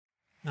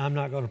Now, I'm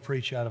not going to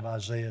preach out of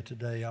Isaiah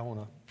today. I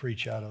want to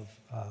preach out of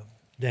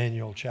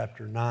Daniel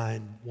chapter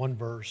 9, one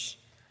verse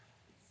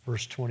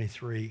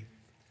 23.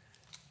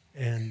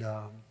 And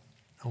I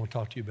want to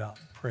talk to you about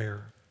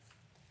prayer.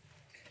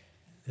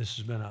 This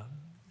has been a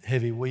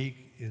heavy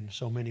week in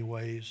so many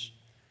ways.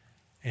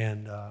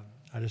 And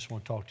I just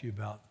want to talk to you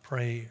about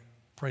pray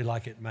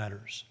like it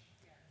matters.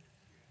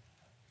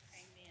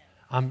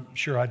 I'm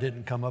sure I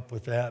didn't come up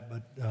with that,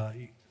 but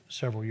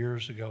several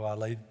years ago,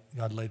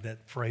 God laid that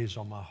phrase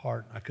on my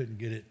heart. I couldn't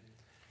get it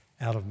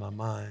out of my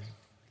mind.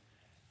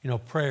 You know,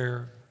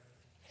 prayer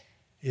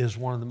is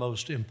one of the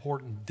most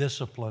important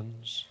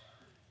disciplines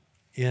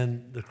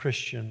in the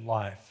Christian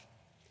life.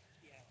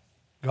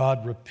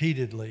 God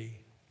repeatedly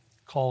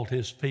called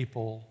his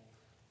people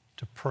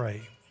to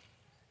pray.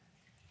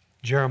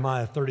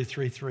 Jeremiah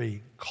 33:3,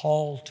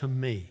 call to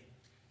me.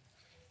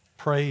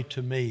 Pray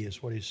to me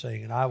is what he's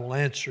saying, and I will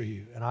answer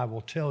you, and I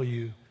will tell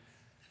you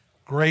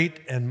great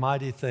and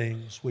mighty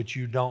things which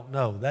you don't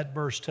know. That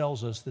verse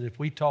tells us that if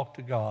we talk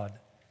to God,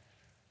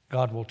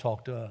 God will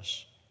talk to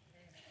us.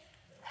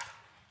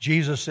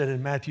 Jesus said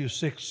in Matthew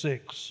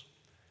 6:6,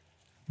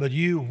 but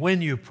you,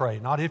 when you pray,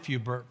 not if you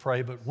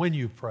pray, but when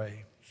you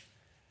pray,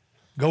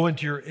 go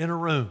into your inner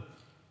room,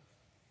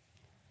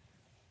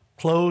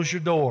 close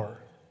your door,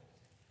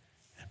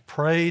 and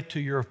pray to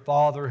your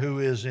Father who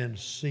is in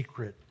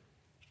secret.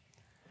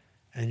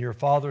 And your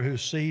Father who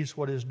sees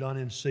what is done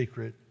in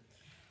secret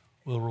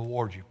will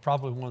reward you.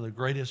 Probably one of the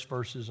greatest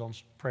verses on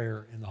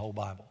prayer in the whole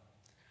Bible.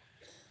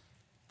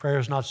 Prayer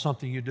is not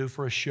something you do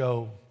for a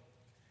show.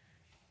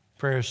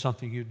 Prayer is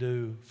something you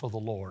do for the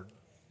Lord.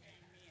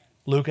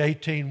 Luke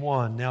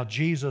 18:1, now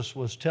Jesus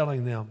was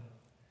telling them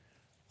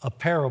a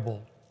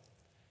parable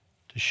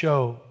to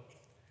show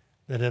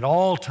that at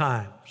all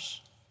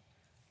times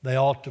they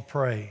ought to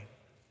pray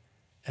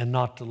and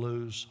not to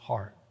lose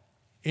heart.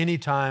 Any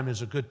time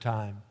is a good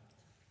time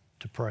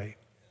to pray.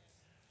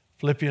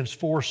 Philippians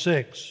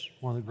 4:6,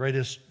 one of the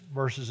greatest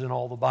verses in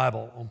all the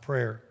Bible on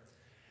prayer.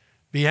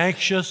 Be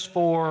anxious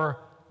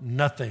for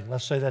nothing.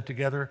 Let's say that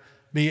together.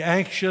 Be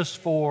anxious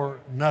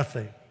for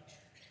nothing,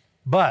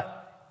 but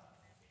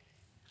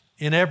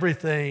in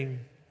everything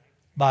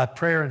by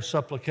prayer and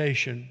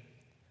supplication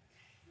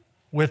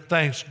with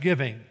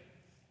thanksgiving,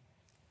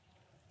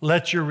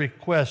 let your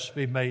requests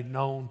be made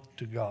known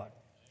to God.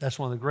 That's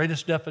one of the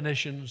greatest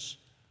definitions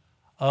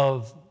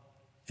of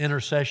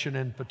intercession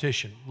and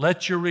petition.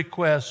 Let your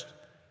request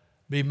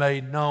be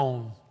made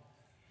known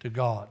to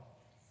God.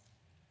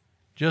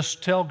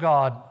 Just tell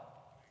God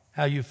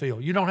how you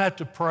feel. You don't have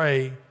to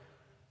pray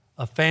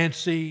a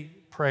fancy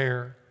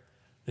prayer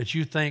that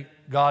you think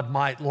God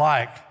might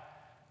like.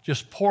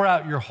 Just pour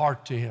out your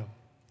heart to him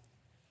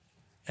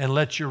and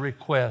let your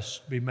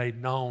request be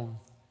made known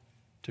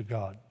to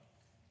God.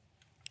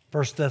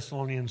 1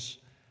 Thessalonians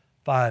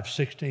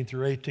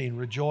 5:16-18,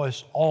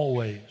 rejoice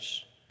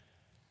always.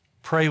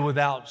 Pray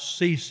without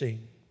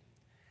ceasing.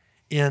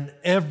 In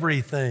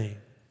everything,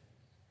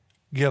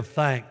 give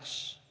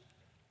thanks,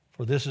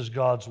 for this is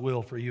God's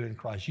will for you in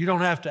Christ. You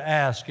don't have to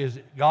ask, is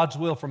it God's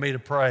will for me to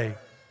pray?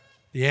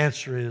 The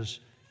answer is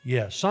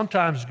yes.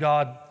 Sometimes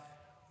God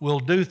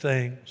will do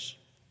things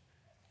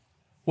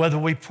whether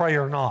we pray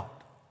or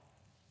not.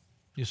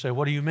 You say,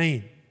 what do you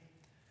mean?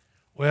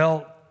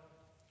 Well,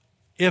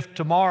 if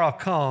tomorrow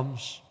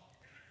comes,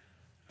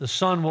 the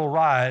sun will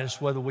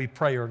rise whether we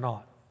pray or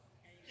not.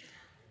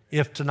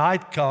 If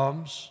tonight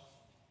comes,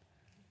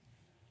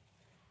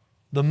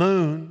 the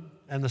moon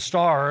and the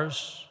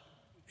stars,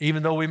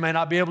 even though we may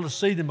not be able to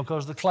see them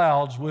because the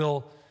clouds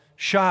will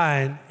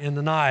shine in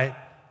the night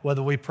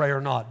whether we pray or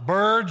not.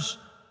 Birds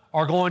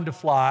are going to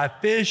fly.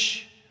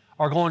 Fish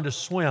are going to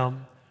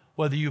swim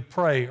whether you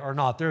pray or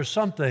not. There are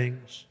some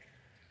things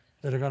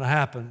that are going to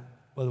happen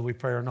whether we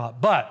pray or not.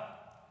 But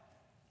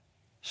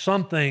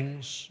some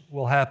things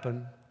will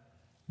happen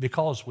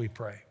because we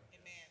pray.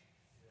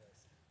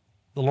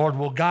 The Lord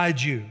will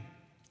guide you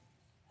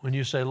when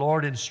you say,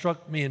 Lord,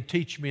 instruct me and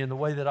teach me in the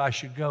way that I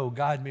should go.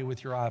 Guide me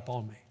with your eye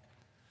upon me.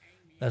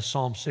 That's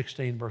Psalm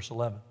 16, verse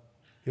 11.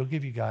 He'll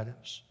give you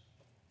guidance.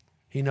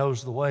 He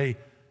knows the way.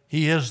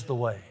 He is the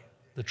way,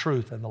 the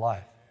truth, and the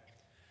life.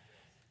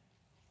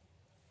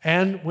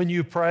 And when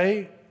you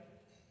pray,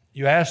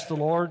 you ask the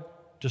Lord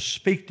to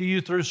speak to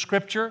you through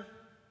Scripture.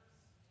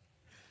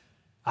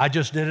 I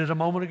just did it a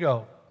moment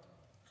ago.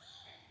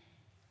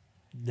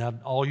 Now,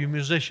 all you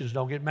musicians,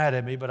 don't get mad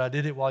at me, but I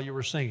did it while you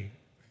were singing.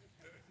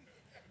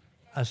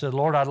 I said,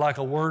 Lord, I'd like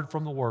a word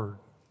from the Word.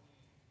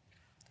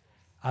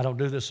 I don't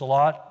do this a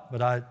lot,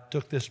 but I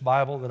took this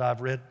Bible that I've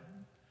read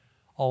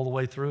all the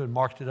way through and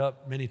marked it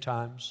up many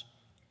times.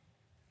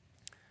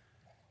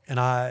 And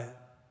I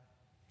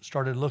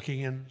started looking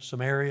in some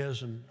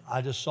areas, and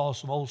I just saw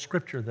some old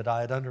Scripture that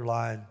I had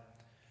underlined.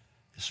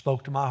 It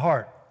spoke to my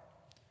heart.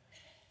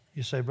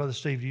 You say, Brother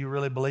Steve, do you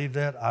really believe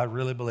that? I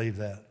really believe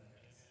that.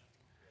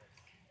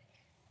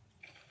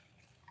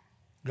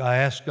 I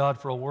asked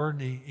God for a word,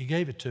 and He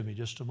gave it to me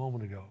just a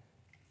moment ago.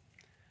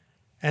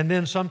 And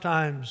then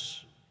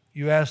sometimes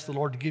you ask the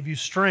Lord to give you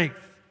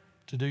strength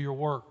to do your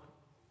work.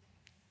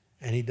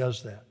 And He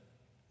does that.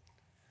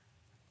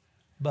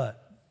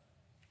 But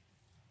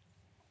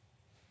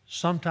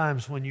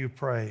sometimes when you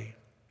pray,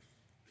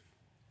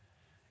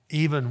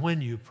 even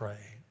when you pray,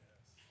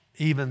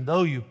 even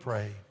though you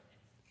pray,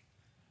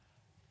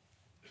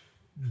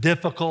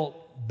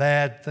 difficult,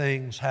 bad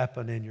things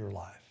happen in your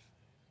life.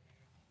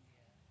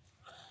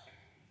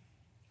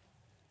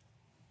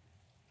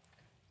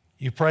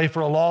 You pray for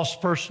a lost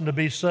person to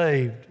be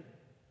saved,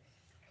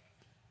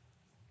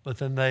 but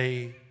then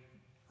they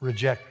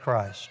reject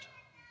Christ.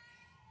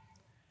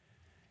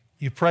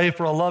 You pray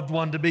for a loved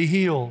one to be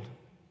healed,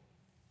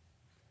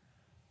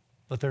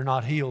 but they're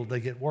not healed, they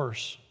get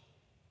worse.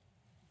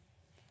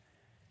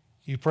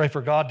 You pray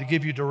for God to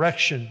give you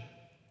direction,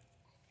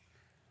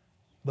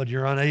 but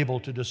you're unable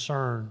to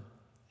discern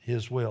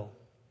His will.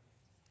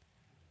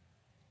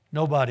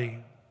 Nobody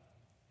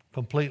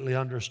completely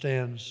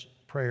understands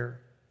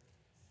prayer.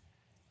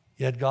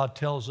 Yet God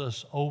tells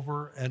us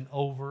over and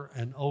over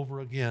and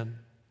over again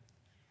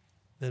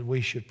that we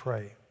should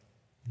pray.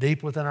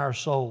 Deep within our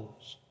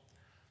souls,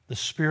 the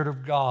Spirit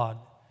of God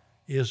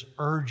is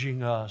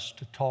urging us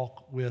to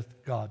talk with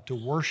God, to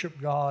worship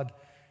God,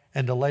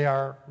 and to lay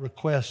our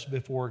requests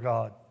before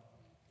God.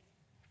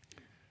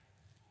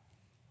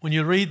 When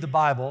you read the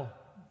Bible,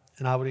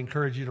 and I would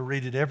encourage you to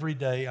read it every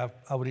day,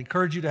 I would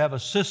encourage you to have a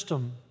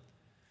system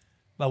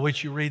by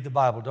which you read the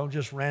Bible. Don't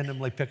just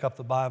randomly pick up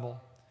the Bible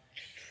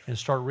and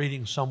start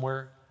reading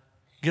somewhere.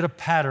 Get a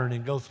pattern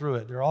and go through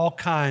it. There are all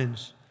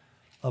kinds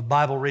of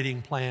Bible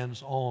reading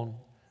plans on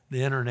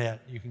the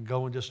internet. You can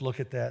go and just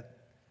look at that.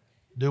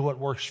 Do what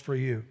works for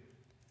you.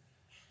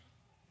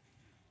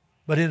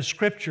 But in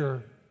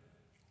Scripture,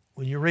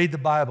 when you read the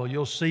Bible,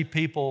 you'll see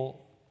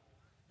people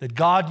that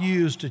God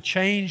used to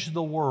change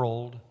the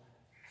world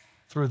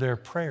through their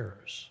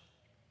prayers.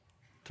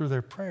 Through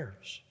their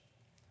prayers.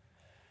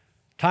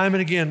 Time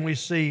and again we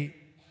see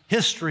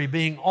history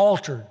being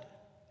altered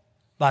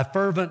by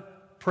fervent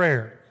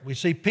prayer. We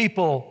see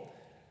people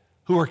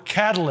who are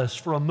catalysts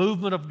for a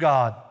movement of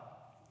God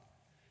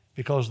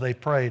because they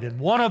prayed. And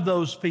one of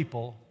those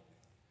people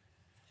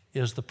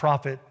is the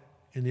prophet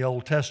in the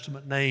Old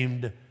Testament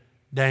named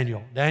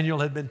Daniel. Daniel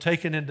had been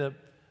taken into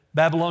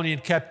Babylonian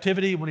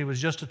captivity when he was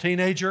just a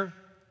teenager.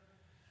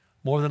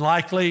 More than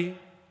likely,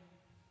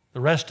 the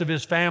rest of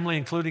his family,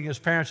 including his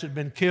parents, had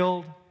been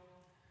killed.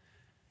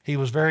 He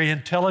was very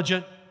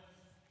intelligent.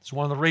 It's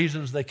one of the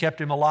reasons they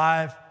kept him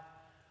alive.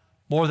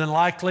 More than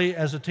likely,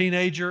 as a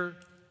teenager,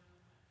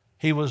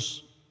 he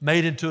was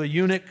made into a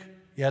eunuch.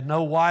 He had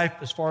no wife,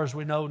 as far as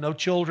we know, no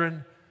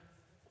children.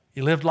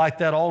 He lived like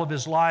that all of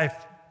his life,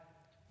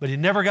 but he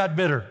never got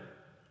bitter.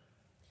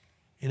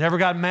 He never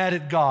got mad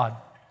at God.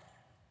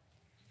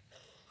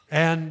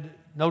 And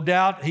no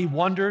doubt he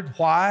wondered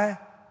why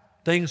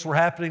things were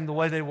happening the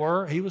way they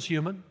were. He was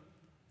human,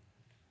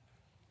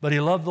 but he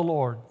loved the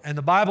Lord. And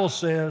the Bible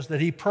says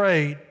that he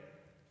prayed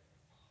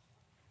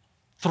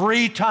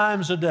 3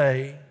 times a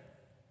day.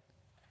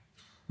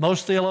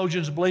 Most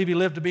theologians believe he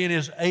lived to be in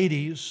his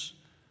 80s.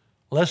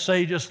 Let's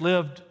say he just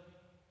lived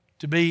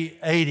to be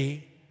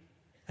 80,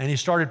 and he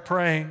started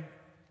praying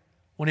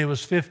when he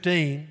was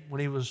 15, when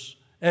he was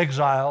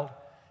exiled.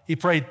 He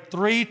prayed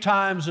 3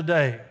 times a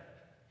day.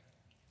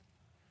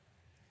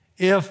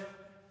 If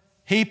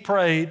he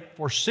prayed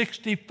for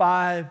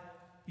 65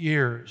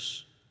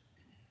 years,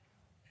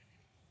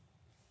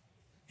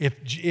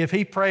 if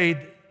he prayed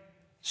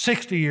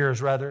 60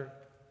 years rather,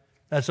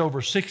 that's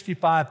over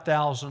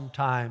 65,000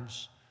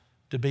 times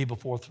to be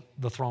before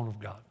the throne of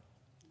God.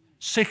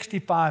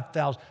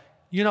 65,000.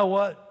 You know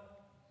what?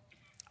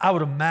 I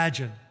would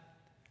imagine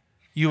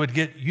you would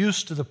get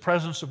used to the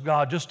presence of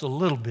God just a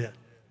little bit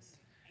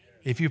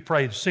if you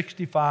prayed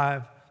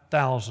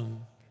 65,000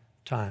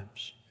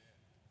 times.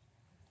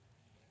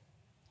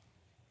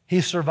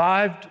 He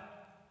survived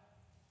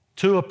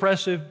 2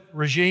 oppressive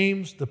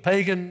regimes, the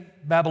pagan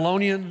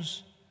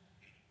Babylonians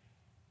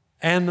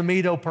and the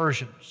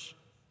Medo-Persians.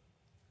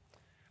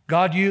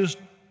 God used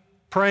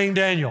praying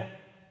Daniel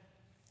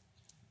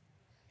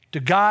to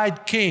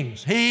guide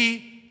kings.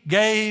 He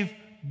gave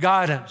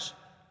guidance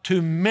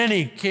to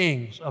many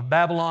kings of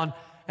Babylon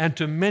and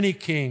to many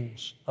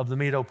kings of the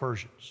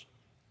Medo-Persians,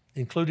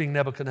 including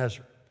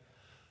Nebuchadnezzar,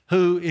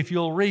 who, if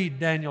you'll read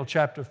Daniel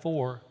chapter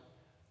 4,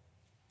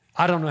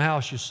 I don't know how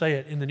else you say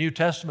it, in the New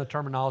Testament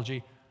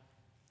terminology,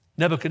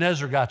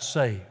 Nebuchadnezzar got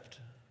saved.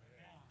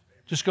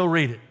 Just go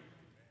read it,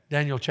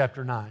 Daniel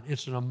chapter 9.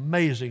 It's an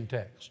amazing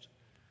text,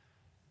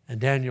 and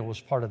Daniel was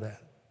part of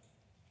that.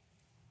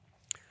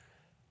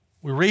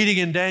 We're reading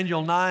in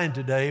Daniel 9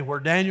 today where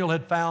Daniel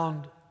had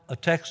found a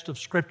text of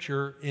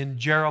Scripture in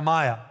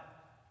Jeremiah,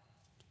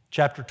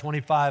 chapter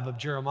 25 of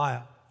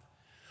Jeremiah,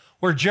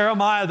 where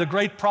Jeremiah, the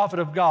great prophet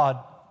of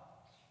God,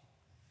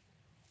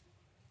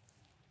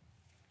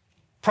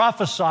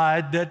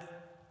 prophesied that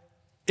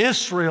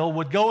Israel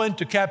would go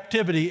into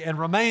captivity and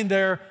remain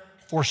there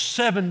for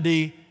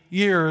 70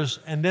 years,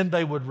 and then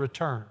they would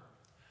return.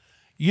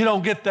 You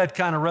don't get that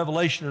kind of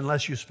revelation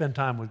unless you spend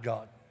time with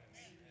God.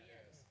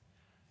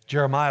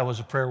 Jeremiah was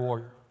a prayer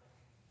warrior.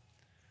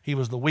 He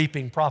was the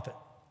weeping prophet.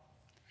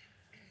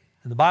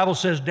 And the Bible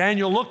says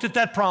Daniel looked at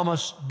that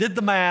promise, did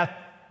the math,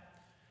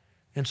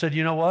 and said,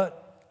 you know what?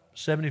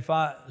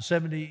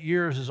 70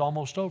 years is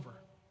almost over.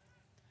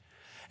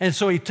 And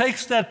so he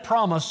takes that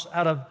promise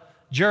out of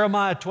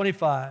Jeremiah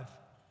 25.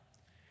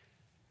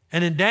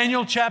 And in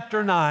Daniel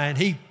chapter 9,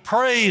 he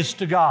prays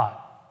to God.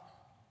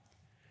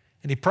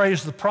 And he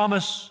prays the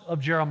promise of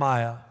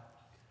Jeremiah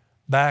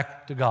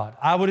back to God.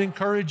 I would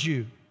encourage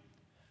you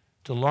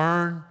to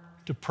learn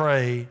to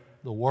pray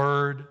the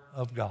Word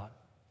of God.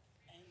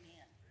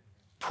 Amen.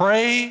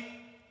 Pray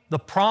the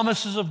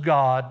promises of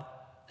God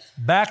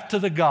back to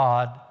the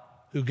God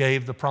who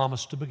gave the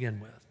promise to begin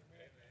with.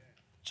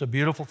 It's a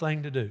beautiful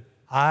thing to do.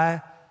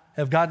 I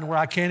have gotten where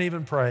I can't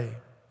even pray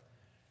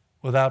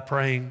without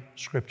praying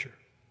Scripture.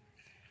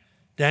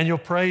 Daniel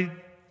prayed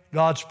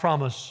God's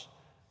promise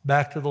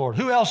back to the Lord.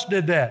 Who else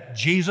did that?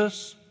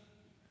 Jesus.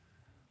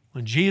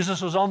 When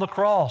Jesus was on the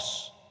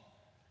cross,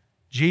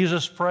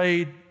 Jesus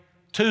prayed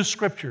two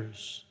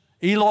scriptures.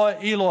 Eloi,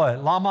 Eloi,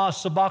 lama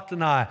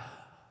sabachthani.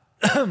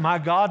 My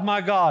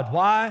God,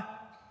 why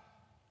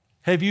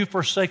have you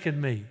forsaken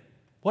me?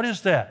 What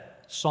is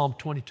that? Psalm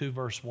 22,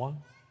 verse 1.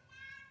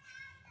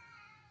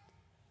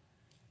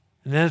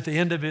 And then at the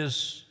end of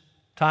his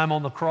time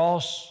on the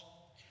cross,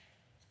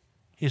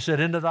 he said,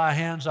 into thy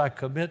hands I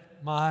commit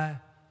my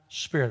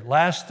spirit.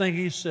 Last thing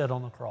he said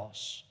on the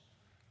cross.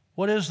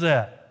 What is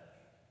that?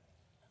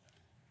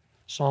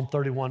 Psalm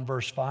 31,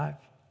 verse 5.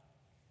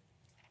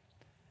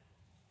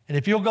 And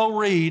if you'll go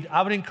read,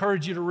 I would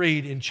encourage you to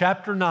read in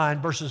chapter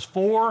 9, verses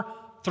 4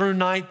 through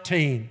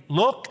 19.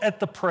 Look at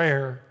the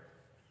prayer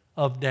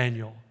of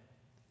Daniel.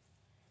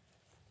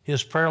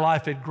 His prayer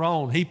life had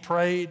grown. He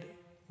prayed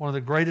one of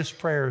the greatest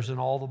prayers in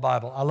all the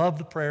Bible. I love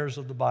the prayers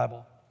of the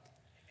Bible.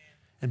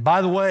 And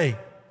by the way,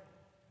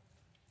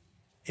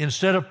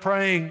 instead of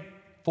praying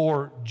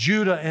for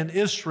Judah and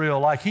Israel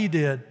like he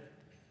did,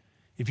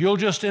 if you'll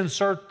just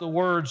insert the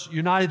words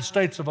United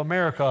States of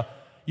America,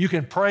 you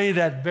can pray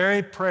that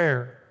very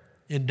prayer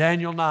in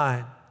Daniel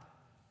 9,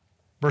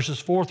 verses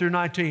 4 through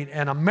 19.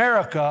 And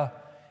America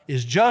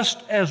is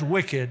just as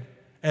wicked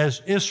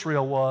as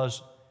Israel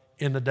was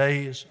in the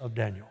days of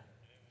Daniel.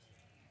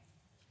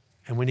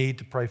 And we need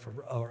to pray for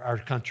our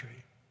country.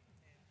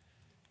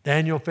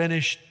 Daniel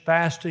finished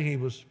fasting. He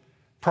was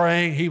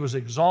praying. He was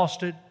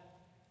exhausted.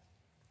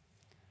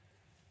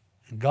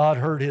 And God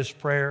heard his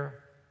prayer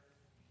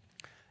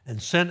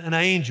and sent an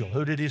angel.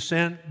 Who did he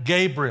send?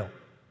 Gabriel.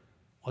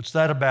 What's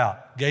that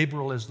about?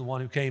 Gabriel is the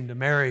one who came to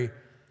Mary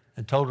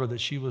and told her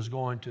that she was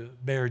going to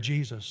bear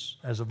Jesus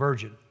as a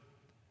virgin.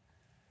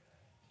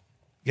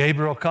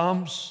 Gabriel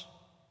comes,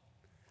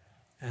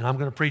 and I'm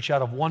going to preach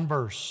out of one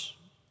verse.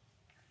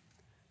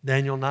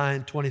 Daniel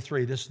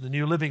 9:23. This is the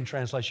New Living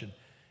Translation.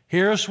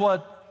 Here's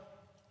what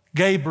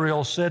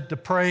Gabriel said to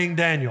praying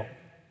Daniel.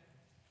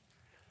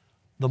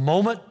 The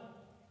moment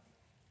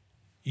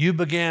you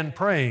began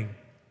praying,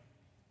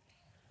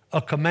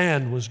 a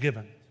command was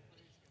given.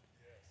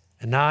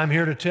 And now I'm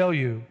here to tell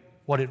you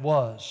what it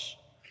was.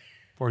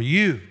 For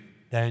you,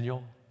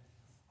 Daniel,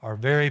 are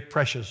very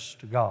precious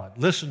to God.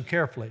 Listen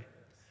carefully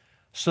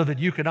so that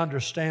you can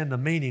understand the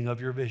meaning of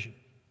your vision.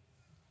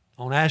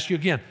 I want to ask you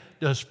again,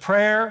 does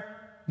prayer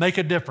make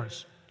a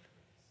difference?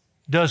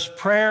 Does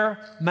prayer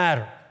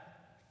matter?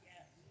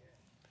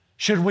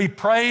 Should we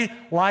pray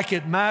like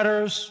it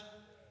matters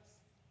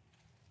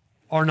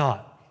or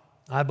not?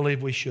 I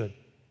believe we should.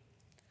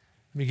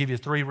 Let me give you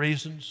 3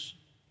 reasons.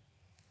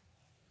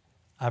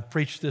 I've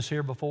preached this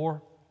here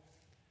before,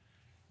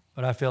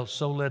 but I felt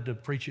so led to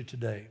preach it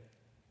today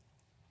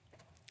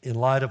in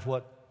light of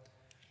what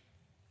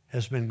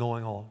has been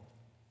going on,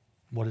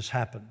 what has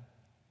happened,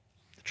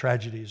 the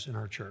tragedies in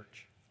our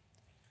church.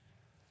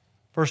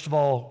 First of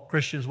all,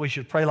 Christians, we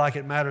should pray like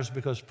it matters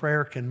because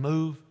prayer can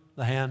move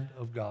the hand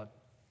of God.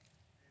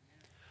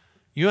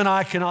 You and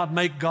I cannot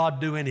make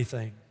God do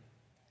anything.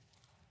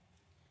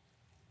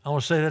 I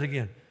want to say that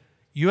again.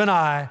 You and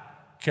I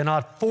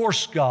cannot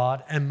force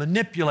God and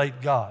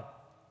manipulate God.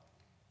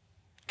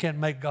 Can't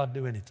make God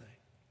do anything.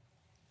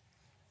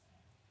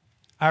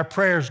 Our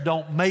prayers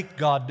don't make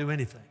God do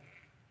anything.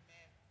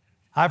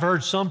 I've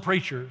heard some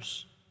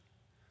preachers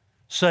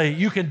say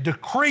you can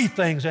decree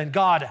things and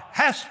God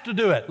has to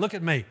do it. Look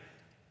at me.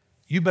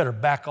 You better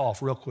back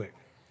off real quick.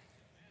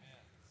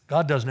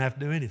 God doesn't have to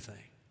do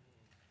anything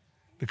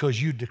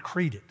because you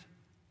decreed it.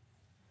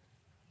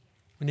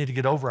 We need to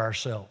get over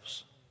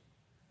ourselves.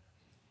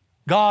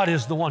 God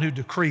is the one who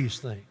decrees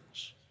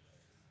things.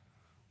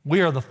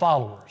 We are the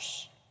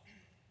followers.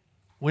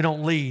 We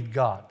don't lead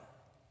God.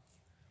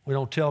 We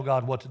don't tell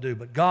God what to do,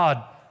 but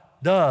God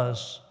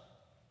does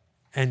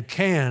and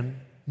can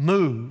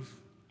move.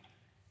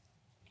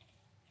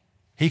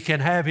 He can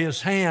have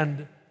His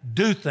hand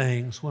do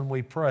things when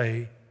we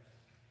pray,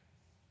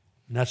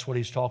 and that's what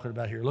He's talking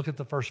about here. Look at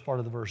the first part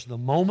of the verse. The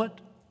moment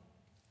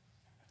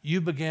you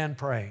began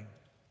praying,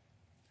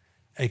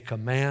 a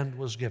command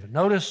was given.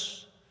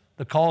 Notice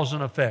the cause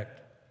and effect.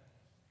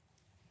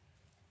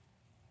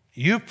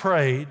 You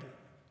prayed,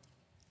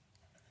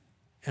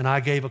 and I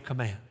gave a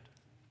command.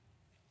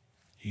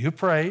 You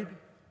prayed,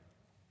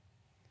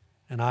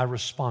 and I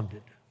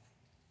responded.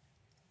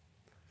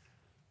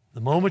 The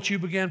moment you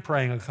began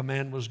praying, a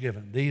command was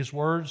given. These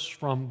words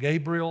from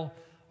Gabriel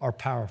are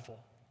powerful.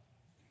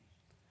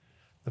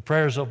 The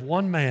prayers of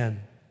one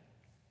man.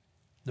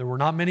 There were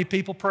not many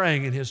people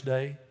praying in his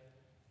day,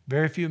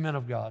 very few men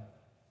of God.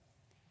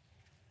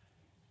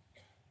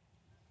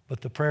 But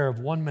the prayer of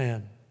one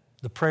man,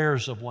 the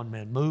prayers of one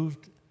man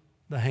moved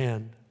the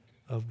hand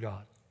of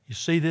God. You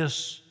see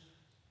this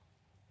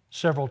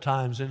several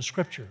times in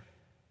Scripture.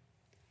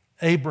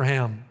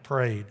 Abraham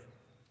prayed.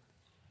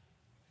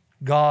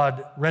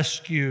 God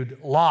rescued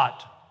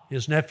Lot,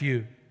 his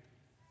nephew,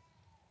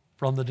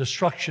 from the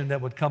destruction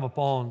that would come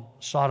upon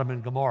Sodom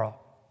and Gomorrah.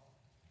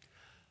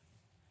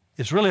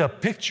 It's really a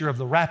picture of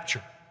the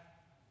rapture.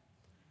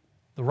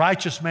 The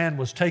righteous man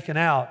was taken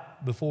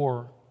out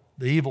before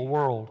the evil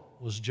world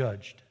was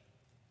judged.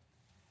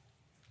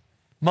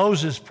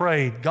 Moses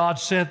prayed. God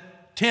sent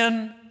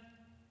 10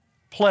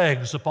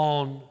 plagues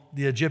upon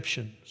the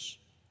Egyptians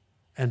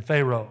and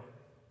Pharaoh.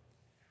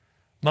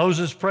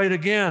 Moses prayed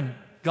again.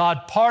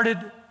 God parted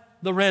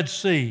the Red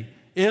Sea.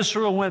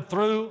 Israel went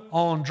through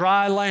on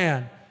dry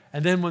land.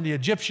 And then when the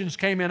Egyptians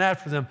came in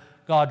after them,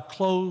 God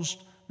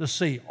closed the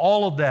sea.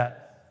 All of that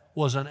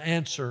was an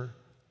answer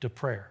to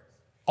prayer.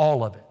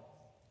 All of it.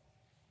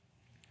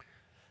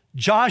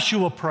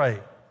 Joshua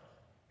prayed.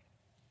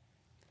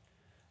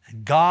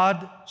 And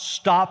God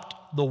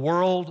stopped the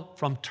world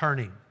from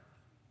turning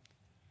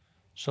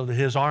so that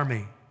his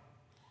army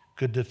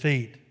could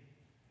defeat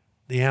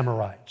the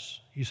Amorites.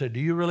 You say, do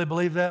you really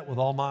believe that? With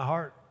all my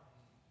heart.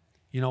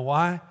 You know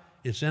why?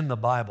 It's in the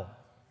Bible.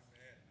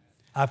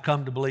 I've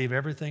come to believe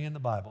everything in the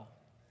Bible.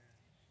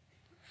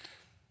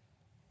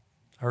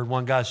 I heard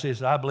one guy say,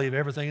 I believe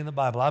everything in the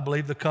Bible. I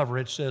believe the cover,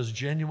 it says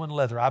genuine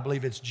leather. I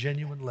believe it's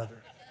genuine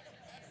leather.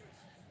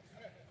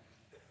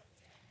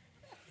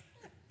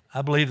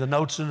 I believe the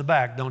notes in the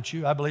back, don't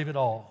you? I believe it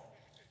all.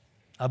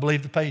 I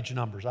believe the page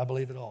numbers. I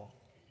believe it all.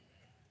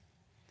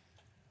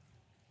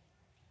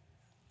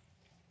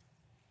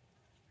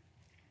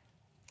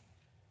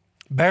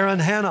 Barren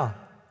Hannah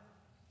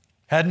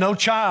had no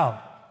child.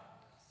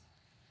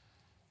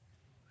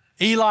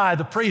 Eli,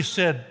 the priest,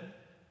 said,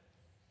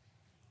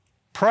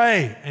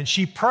 pray. And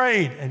she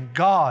prayed, and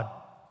God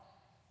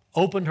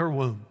opened her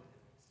womb.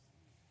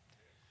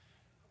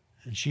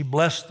 And she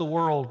blessed the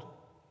world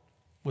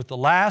with the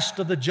last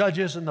of the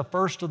judges and the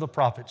first of the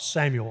prophets,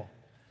 Samuel.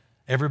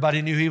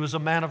 Everybody knew he was a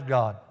man of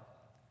God.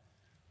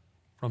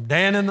 From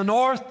Dan in the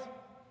north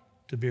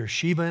to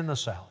Beersheba in the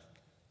south.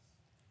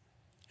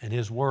 And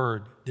his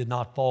word did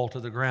not fall to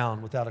the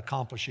ground without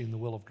accomplishing the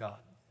will of God.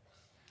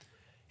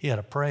 He had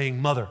a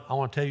praying mother. I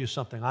want to tell you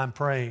something. I'm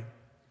praying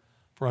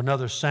for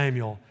another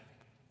Samuel,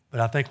 but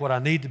I think what I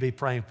need to be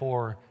praying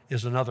for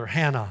is another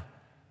Hannah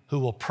who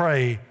will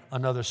pray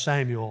another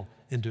Samuel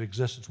into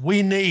existence.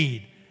 We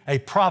need a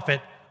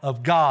prophet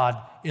of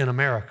God in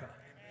America.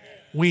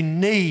 We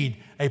need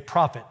a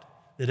prophet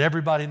that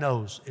everybody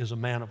knows is a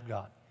man of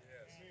God.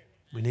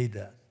 We need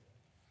that.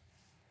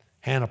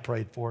 Hannah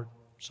prayed for it.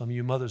 Some of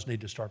you mothers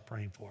need to start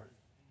praying for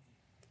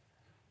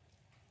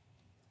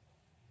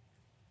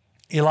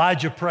it.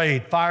 Elijah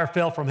prayed. Fire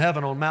fell from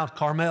heaven on Mount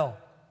Carmel.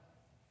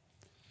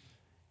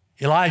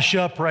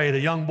 Elisha prayed. A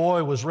young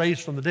boy was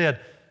raised from the dead.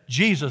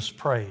 Jesus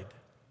prayed.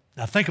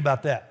 Now think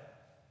about that.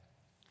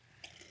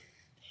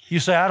 You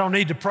say, I don't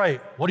need to pray.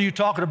 What are you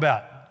talking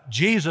about?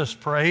 Jesus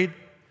prayed.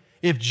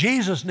 If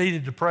Jesus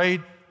needed to pray,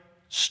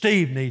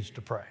 Steve needs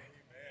to pray.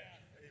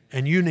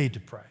 And you need to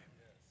pray.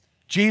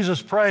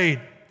 Jesus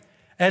prayed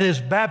at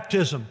his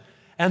baptism,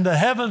 and the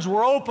heavens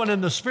were open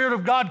and the Spirit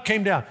of God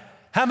came down.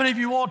 How many of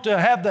you want to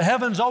have the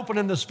heavens open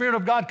and the Spirit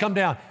of God come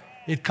down?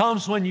 It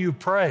comes when you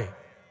pray.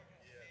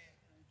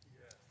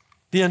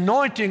 The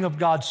anointing of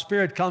God's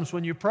Spirit comes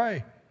when you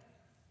pray.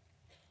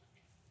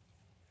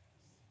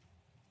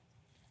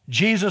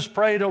 Jesus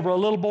prayed over a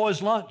little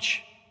boy's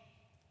lunch.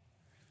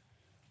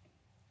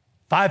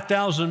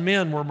 5,000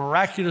 men were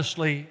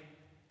miraculously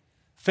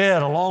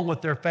fed along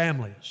with their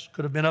families.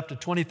 Could have been up to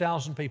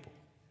 20,000 people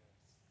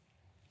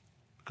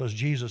because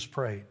Jesus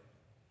prayed.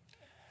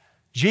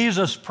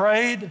 Jesus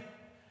prayed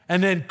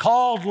and then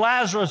called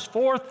Lazarus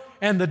forth,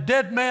 and the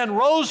dead man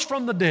rose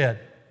from the dead.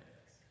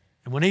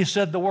 And when he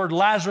said the word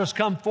Lazarus,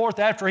 come forth,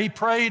 after he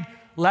prayed,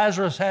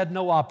 Lazarus had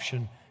no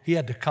option. He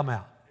had to come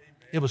out.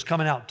 It was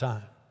coming out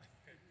time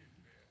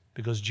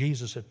because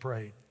Jesus had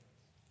prayed.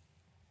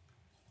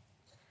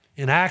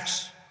 In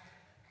Acts,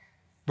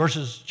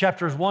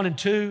 chapters 1 and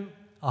 2,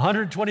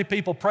 120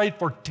 people prayed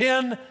for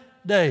 10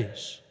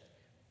 days.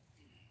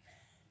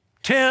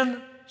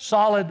 10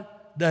 solid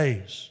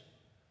days.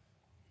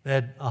 They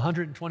had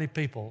 120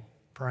 people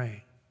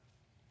praying.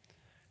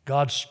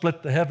 God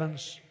split the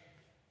heavens,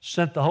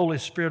 sent the Holy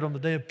Spirit on the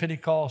day of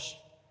Pentecost.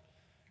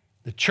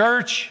 The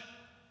church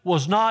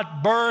was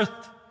not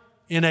birthed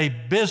in a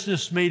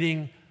business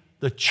meeting.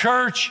 The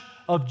church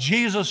of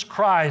Jesus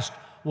Christ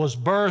was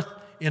birthed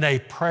in a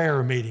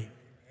prayer meeting.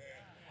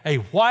 A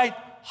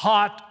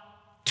white-hot,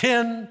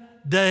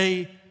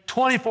 10-day,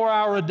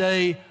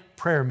 24-hour-a-day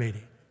prayer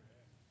meeting.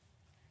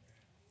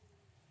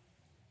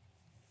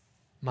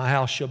 My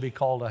house shall be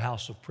called a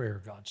house of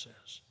prayer, God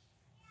says.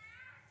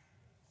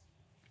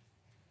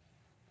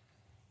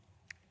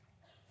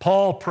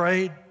 Paul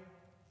prayed.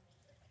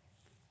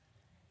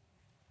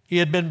 He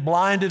had been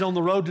blinded on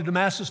the road to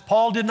Damascus.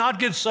 Paul did not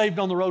get saved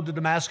on the road to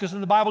Damascus,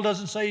 and the Bible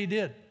doesn't say he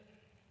did.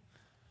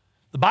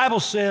 The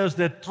Bible says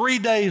that 3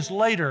 days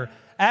later,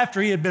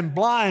 after he had been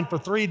blind for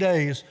 3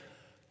 days,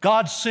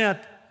 God sent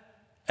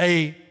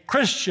a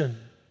Christian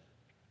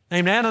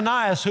named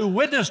Ananias who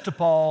witnessed to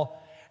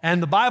Paul,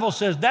 and the Bible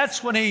says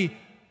that's when he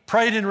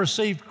prayed and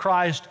received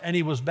Christ and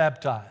he was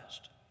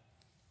baptized.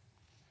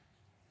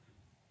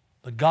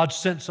 But God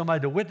sent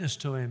somebody to witness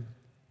to him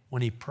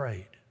when he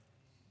prayed.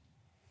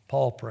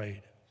 Paul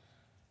prayed.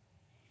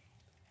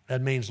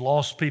 That means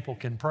lost people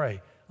can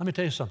pray. Let me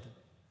tell you something.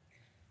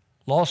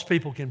 Lost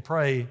people can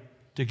pray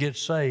to get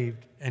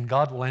saved, and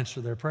God will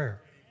answer their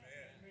prayer.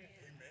 Amen.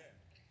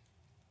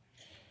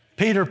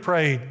 Peter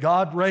prayed.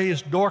 God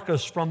raised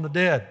Dorcas from the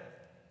dead.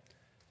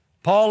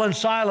 Paul and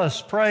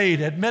Silas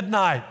prayed at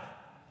midnight,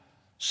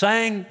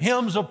 sang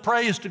hymns of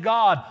praise to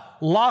God,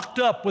 locked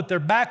up with their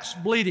backs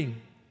bleeding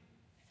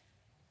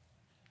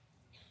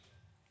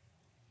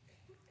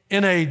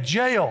in a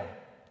jail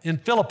in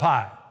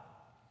Philippi.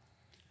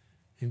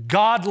 And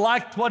God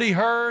liked what he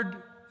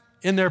heard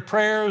in their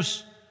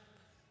prayers,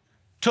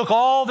 took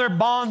all their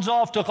bonds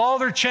off, took all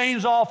their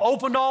chains off,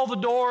 opened all the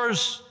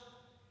doors,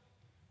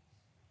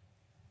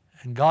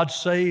 and God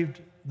saved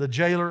the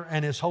jailer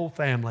and his whole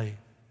family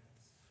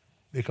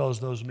because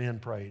those men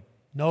prayed.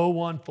 No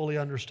one fully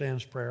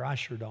understands prayer. I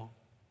sure don't.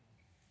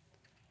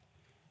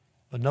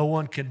 But no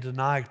one can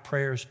deny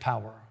prayer's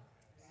power.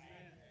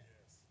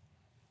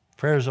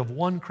 Prayers of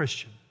one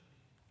Christian.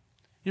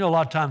 You know, a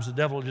lot of times the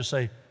devil will just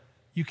say,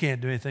 you can't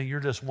do anything, you're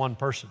just one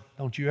person.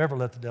 Don't you ever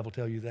let the devil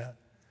tell you that.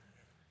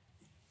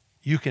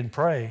 You can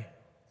pray,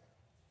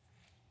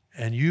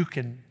 and you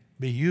can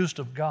be used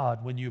of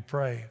God when you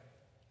pray.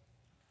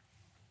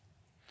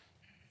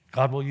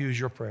 God will use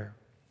your prayer.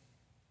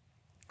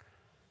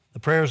 The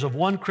prayers of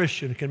one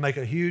Christian can make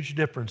a huge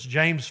difference.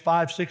 James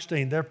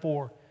 5:16,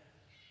 therefore,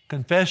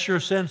 confess your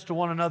sins to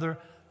one another,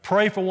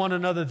 pray for one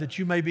another that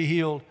you may be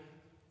healed.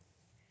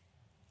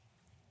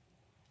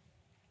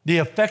 The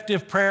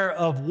effective prayer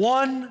of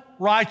one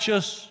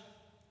righteous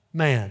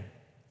man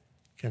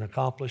can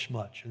accomplish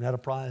much, and that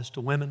applies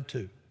to women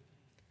too.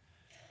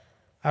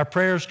 Our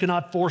prayers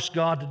cannot force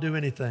God to do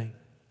anything.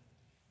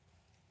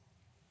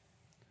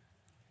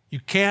 You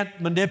can't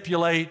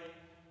manipulate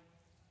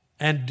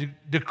and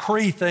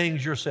decree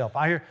things yourself.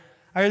 I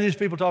hear these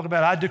people talk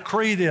about, I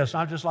decree this.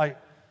 I'm just like,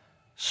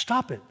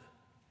 stop it.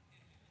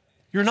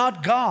 You're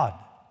not God.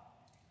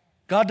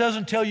 God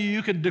doesn't tell you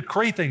you can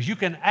decree things. You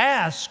can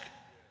ask,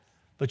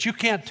 but you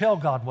can't tell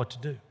God what to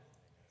do.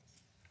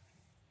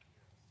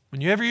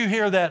 Whenever you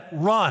hear that,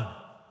 run.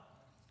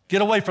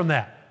 Get away from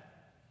that.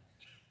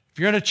 If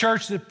you're in a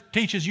church that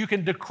teaches you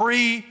can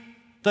decree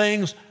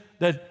things,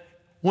 that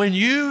when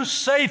you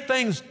say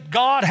things,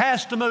 God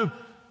has to move,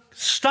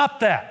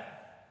 stop that.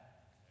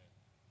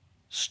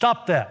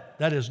 Stop that.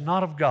 That is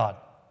not of God.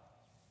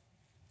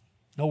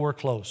 Nowhere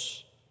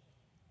close.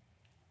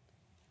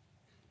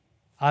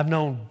 I've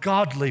known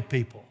godly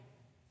people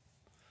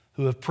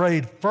who have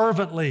prayed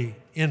fervently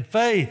in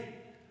faith,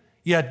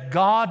 yet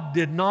God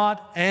did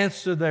not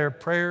answer their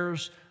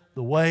prayers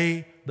the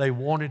way they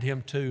wanted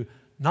Him to,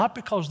 not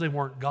because they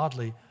weren't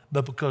godly,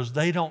 but because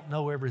they don't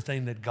know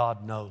everything that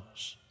God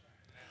knows.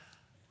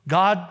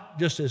 God,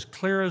 just as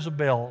clear as a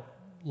bell,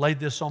 laid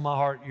this on my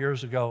heart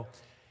years ago.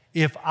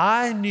 If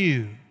I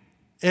knew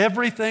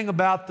everything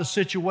about the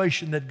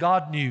situation that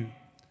God knew,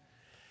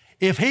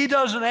 if He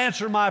doesn't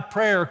answer my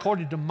prayer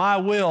according to my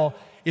will,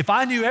 if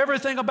I knew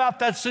everything about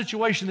that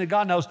situation that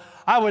God knows,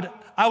 I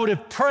would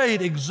have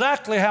prayed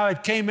exactly how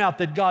it came out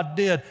that God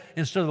did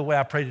instead of the way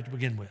I prayed it to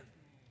begin with.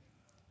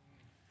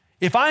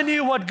 If I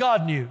knew what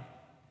God knew,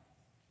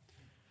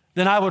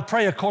 then I would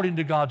pray according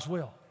to God's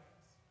will.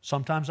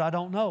 Sometimes I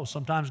don't know.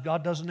 Sometimes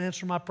God doesn't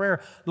answer my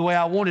prayer the way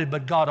I wanted,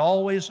 but God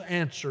always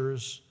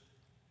answers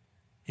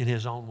in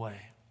His own way.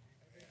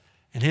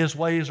 And His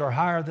ways are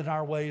higher than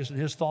our ways, and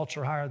His thoughts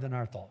are higher than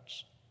our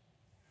thoughts.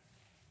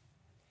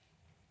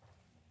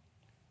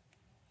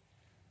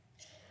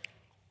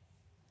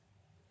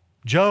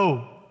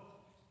 Job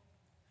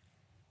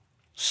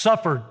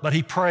suffered, but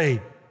he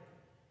prayed.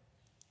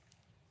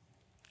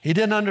 He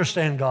didn't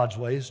understand God's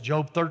ways.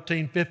 Job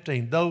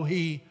 13:15, though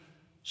He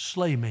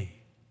slay me.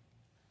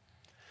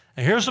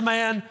 And here's a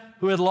man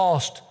who had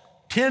lost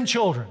 10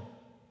 children.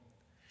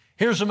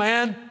 Here's a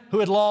man who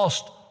had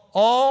lost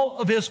all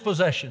of his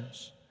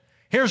possessions.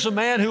 Here's a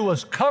man who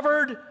was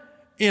covered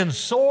in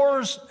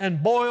sores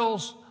and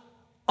boils,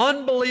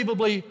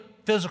 unbelievably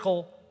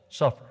physical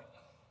suffering.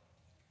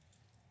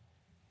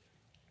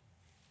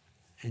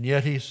 And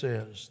yet he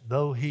says,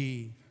 though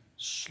He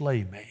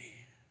slay me,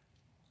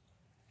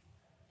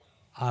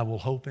 I will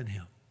hope in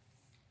Him.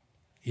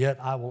 Yet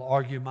I will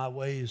argue my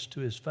ways to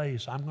His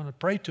face. I'm going to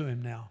pray to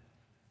Him now.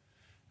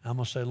 I'm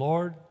going to say,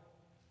 Lord,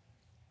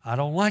 I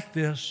don't like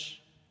this,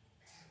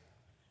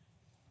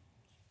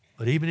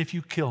 but even if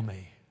you kill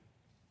me,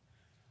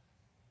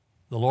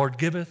 The Lord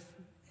giveth,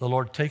 the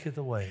Lord taketh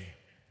away.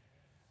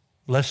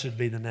 Blessed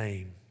be the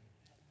name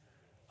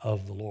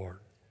of the Lord.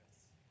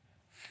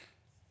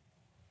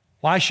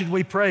 Why should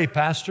we pray,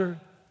 Pastor?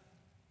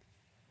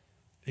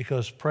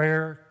 Because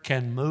prayer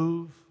can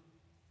move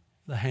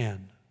the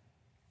hand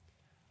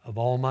of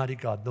Almighty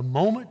God. The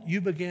moment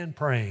you began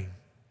praying,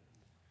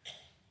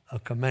 a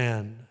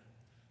command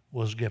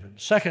was given.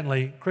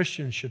 Secondly,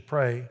 Christians should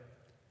pray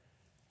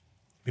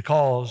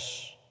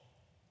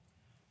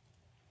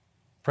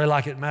pray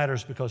like it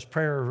matters, because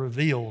prayer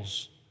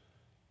reveals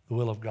the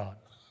will of God.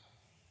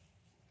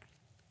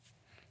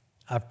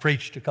 I've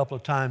preached a couple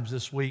of times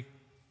this week,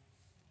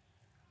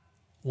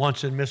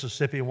 once in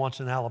Mississippi, once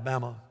in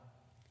Alabama.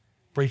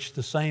 Preached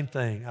the same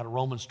thing out of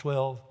Romans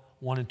 12,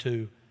 1 and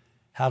 2,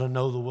 how to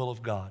know the will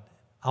of God.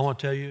 I want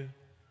to tell you,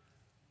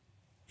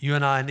 you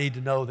and I need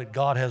to know that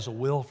God has a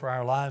will for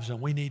our lives,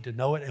 and we need to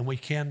know it, and we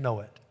can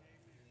know it.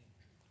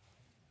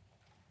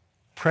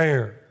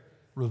 Prayer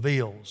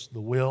reveals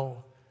the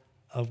will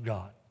of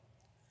God.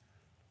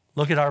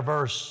 Look at our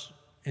verse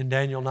in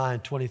Daniel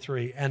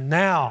 9:23. And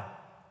now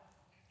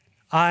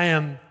I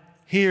am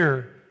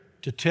here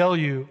to tell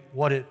you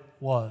what it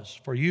was,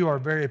 for you are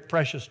very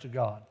precious to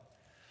God.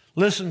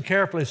 Listen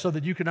carefully so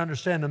that you can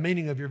understand the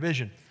meaning of your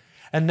vision.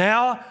 And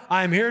now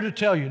I am here to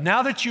tell you,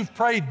 now that you've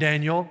prayed,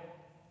 Daniel,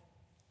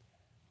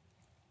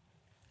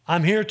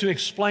 I'm here to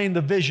explain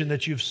the vision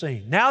that you've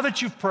seen. Now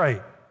that you've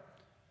prayed,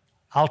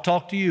 I'll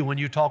talk to you when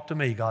you talk to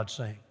me, God's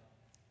saying.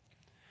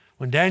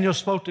 When Daniel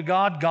spoke to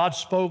God, God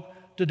spoke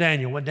to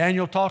Daniel. When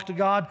Daniel talked to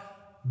God,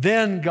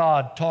 then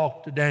God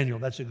talked to Daniel.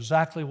 That's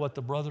exactly what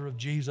the brother of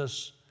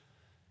Jesus,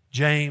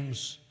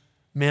 James,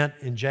 meant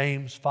in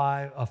James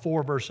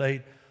 4, verse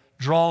 8.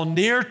 Draw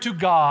near to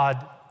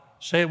God,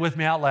 say it with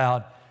me out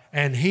loud,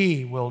 and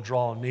He will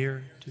draw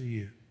near to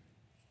you.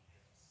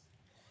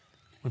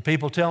 When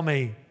people tell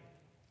me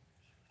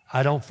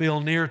I don't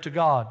feel near to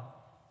God,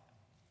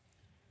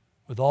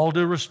 with all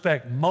due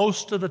respect,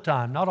 most of the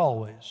time, not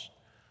always,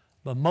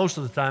 but most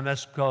of the time,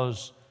 that's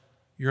because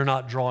you're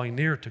not drawing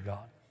near to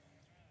God.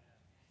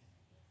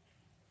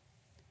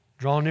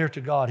 Draw near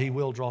to God, He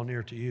will draw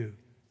near to you.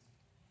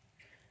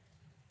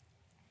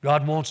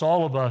 God wants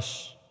all of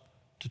us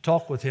to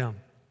talk with Him.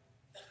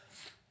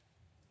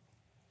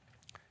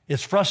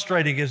 It's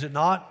frustrating, is it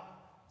not,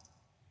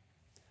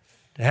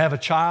 to have a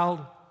child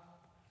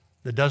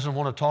that doesn't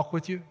want to talk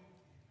with you?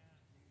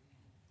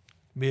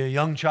 Be a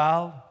young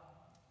child,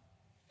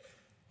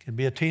 can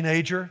be a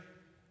teenager.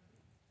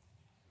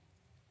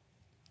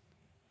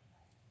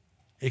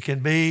 It can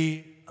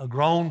be a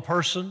grown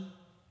person.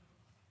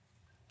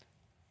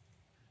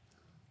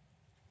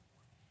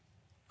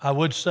 I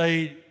would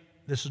say,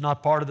 this is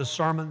not part of the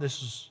sermon,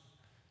 this is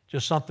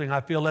just something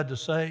I feel led to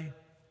say.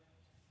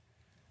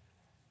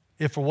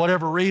 If for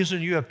whatever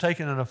reason you have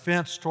taken an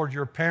offense toward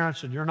your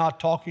parents and you're not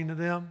talking to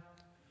them,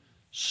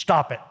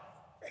 stop it.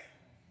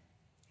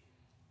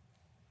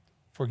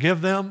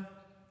 Forgive them,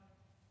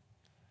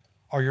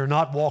 or you're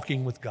not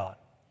walking with God.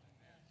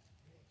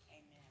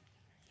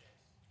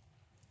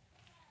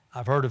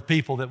 I've heard of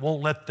people that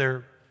won't let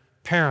their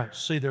parents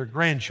see their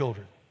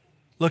grandchildren.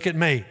 Look at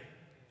me.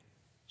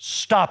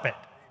 Stop it.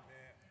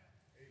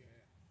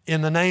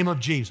 In the name of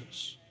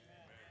Jesus.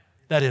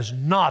 That is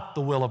not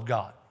the will of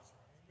God.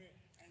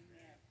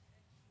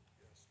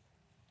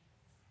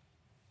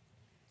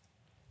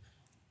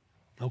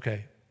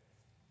 Okay.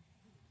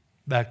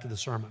 Back to the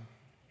sermon.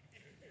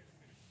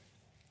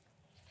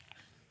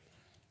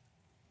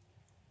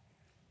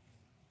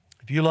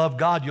 If you love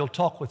God, you'll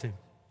talk with Him.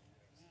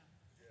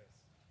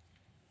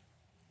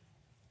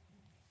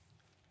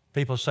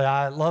 People say,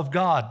 I love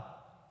God,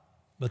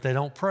 but they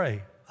don't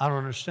pray. I don't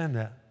understand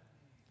that.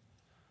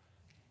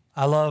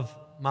 I love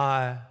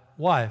my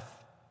wife.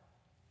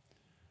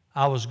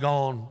 I was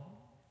gone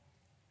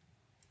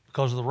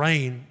because of the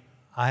rain.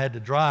 I had to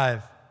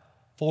drive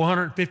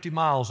 450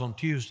 miles on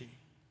Tuesday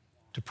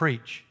to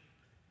preach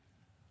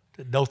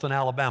to Dothan,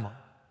 Alabama.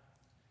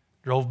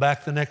 Drove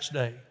back the next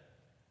day.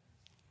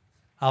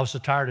 I was so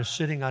tired of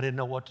sitting, I didn't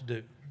know what to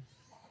do.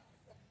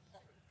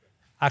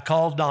 I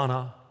called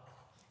Donna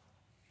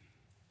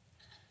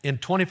in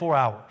 24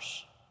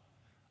 hours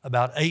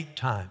about 8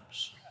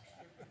 times.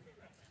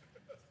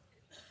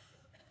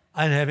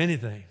 I didn't have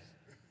anything.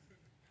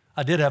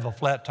 I did have a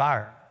flat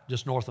tire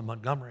just north of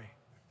Montgomery.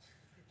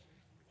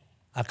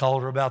 I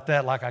called her about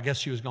that like I guess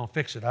she was going to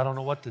fix it. I don't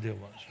know what the deal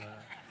was.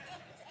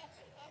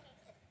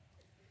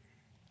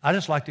 I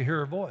just like to hear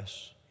her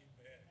voice.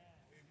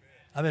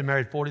 I've been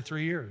married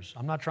 43 years.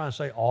 I'm not trying to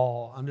say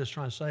all. I'm just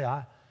trying to say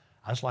I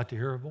just like to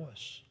hear her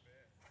voice.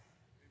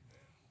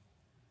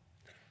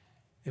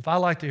 If I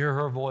like to hear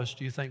her voice,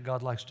 do you think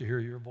God likes to hear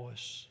your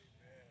voice?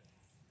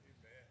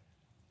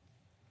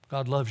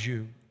 God loves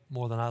you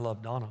more than I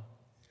love Donna.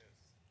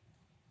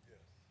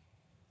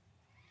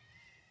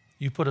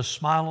 You put a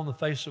smile on the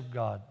face of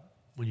God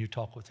when you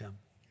talk with Him.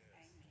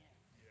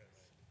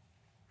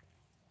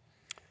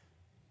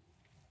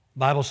 The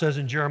Bible says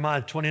in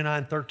Jeremiah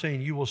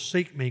 29:13, you will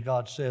seek me,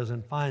 God says,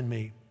 and find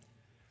me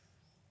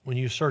when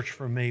you search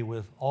for me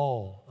with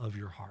all of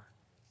your heart.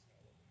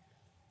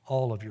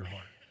 all of your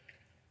heart.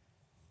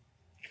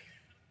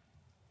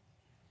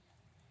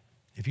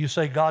 If you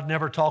say, God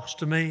never talks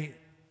to me,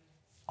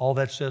 all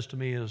that says to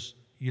me is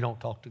you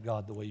don't talk to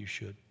God the way you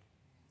should.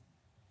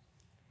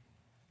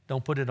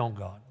 Don't put it on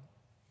God.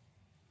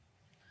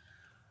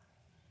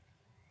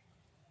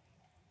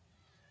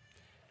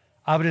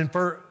 I would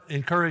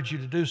encourage you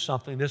to do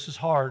something. This is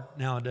hard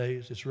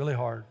nowadays. It's really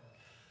hard.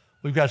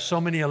 We've got so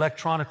many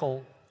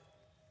electronical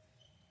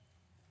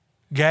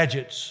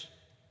gadgets.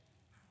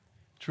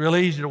 It's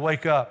really easy to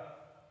wake up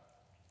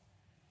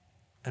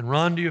and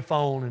run to your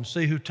phone and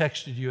see who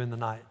texted you in the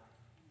night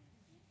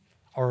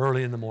or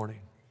early in the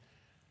morning.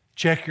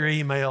 Check your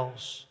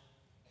emails.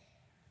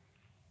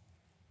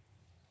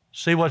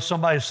 See what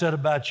somebody said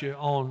about you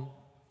on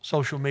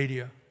social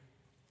media.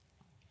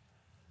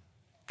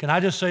 Can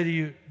I just say to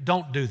you,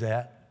 don't do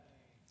that.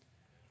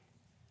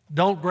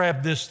 Don't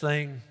grab this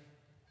thing,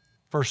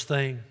 first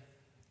thing.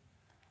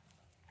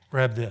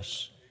 Grab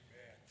this.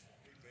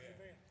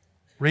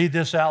 Read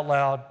this out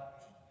loud,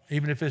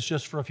 even if it's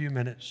just for a few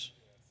minutes.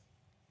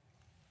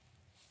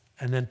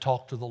 And then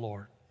talk to the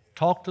Lord.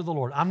 Talk to the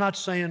Lord. I'm not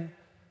saying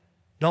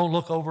don't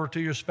look over to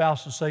your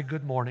spouse and say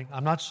good morning.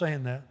 I'm not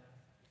saying that.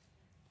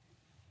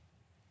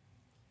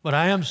 But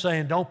I am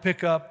saying don't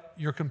pick up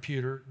your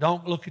computer.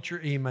 Don't look at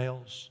your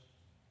emails.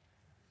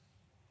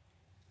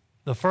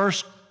 The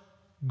first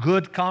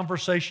good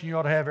conversation you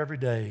ought to have every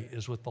day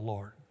is with the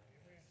Lord.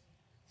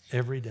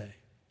 Every day.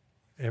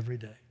 Every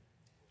day.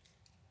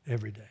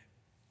 Every day.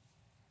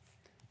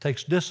 It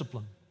takes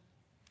discipline.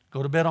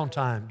 Go to bed on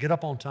time. Get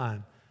up on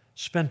time.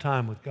 Spend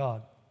time with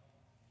God.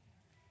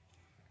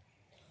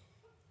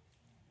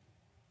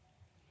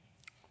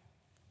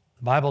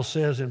 The Bible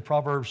says in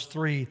Proverbs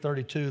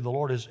 3:32, the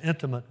Lord is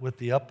intimate with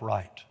the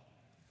upright.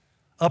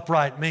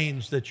 Upright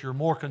means that you're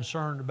more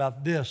concerned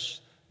about this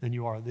than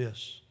you are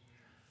this.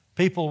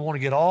 People want to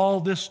get all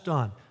this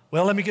done.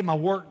 Well, let me get my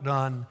work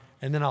done,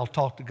 and then I'll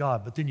talk to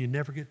God. But then you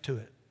never get to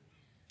it.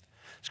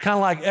 It's kind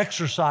of like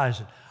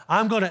exercising.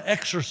 I'm going to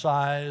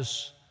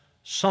exercise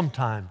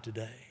sometime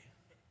today.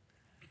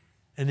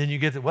 And then you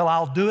get that, well,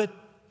 I'll do it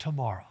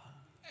tomorrow.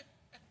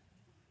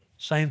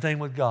 Same thing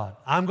with God.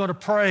 I'm going to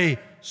pray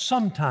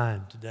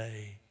sometime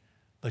today,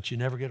 but you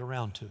never get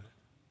around to it.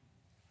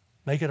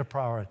 Make it a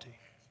priority.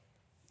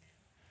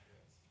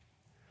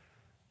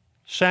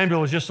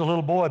 Samuel was just a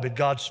little boy, but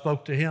God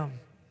spoke to him.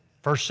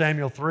 1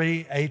 Samuel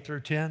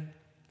 3:8-10.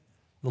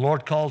 The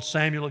Lord called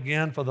Samuel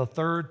again for the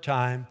third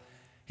time.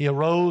 He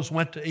arose,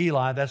 went to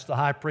Eli, that's the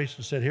high priest,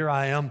 and said, "Here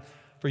I am,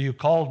 for you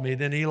called me."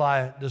 Then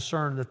Eli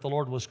discerned that the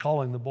Lord was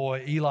calling the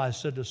boy. Eli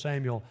said to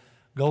Samuel,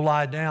 "Go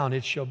lie down.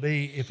 It shall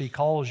be, if he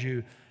calls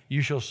you,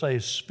 you shall say,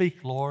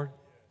 'Speak, Lord,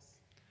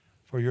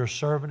 for your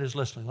servant is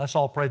listening.'" Let's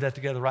all pray that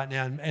together right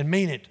now and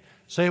mean it.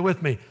 Say it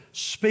with me.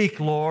 "Speak,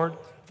 Lord,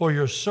 for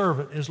your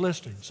servant is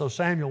listening." So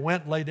Samuel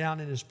went and lay down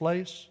in his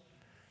place.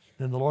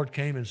 Then the Lord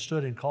came and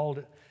stood and called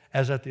it,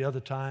 as at the other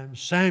time,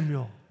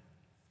 "Samuel,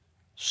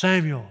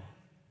 Samuel."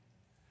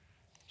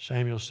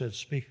 Samuel said,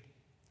 "Speak,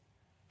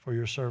 for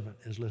your servant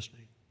is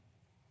listening."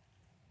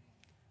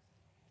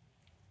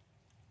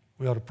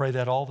 We ought to pray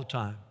that all the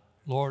time.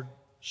 Lord,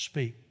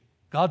 speak.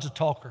 God's a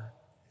talker.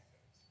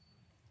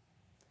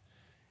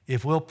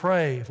 If we'll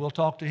pray, if we'll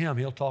talk to Him,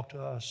 He'll talk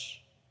to us.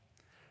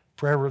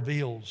 Prayer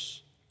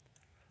reveals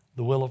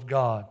the will of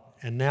God.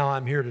 And now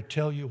I'm here to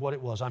tell you what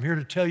it was. I'm here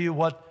to tell you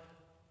what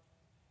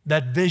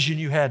that vision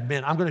you had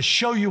meant. I'm going to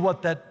show you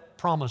what that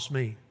promise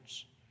means.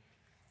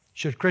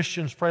 Should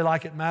Christians pray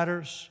like it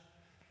matters?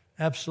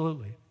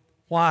 Absolutely.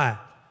 Why?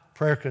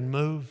 Prayer can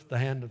move the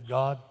hand of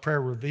God.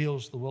 Prayer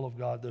reveals the will of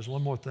God. There's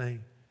one more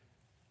thing.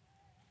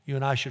 You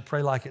and I should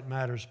pray like it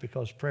matters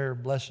because prayer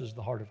blesses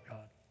the heart of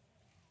God.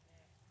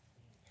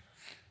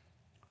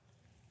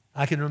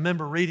 I can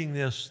remember reading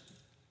this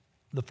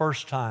the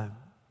first time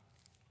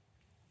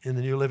in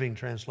the New Living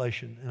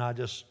Translation, and I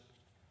just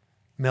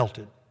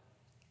melted.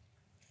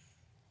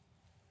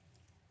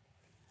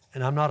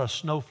 And I'm not a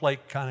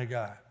snowflake kind of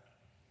guy,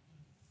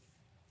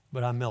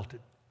 but I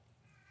melted.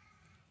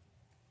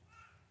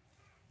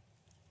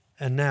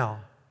 And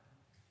now,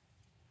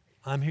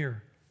 I'm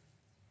here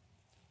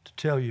to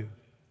tell you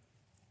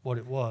what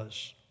it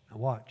was. Now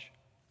watch.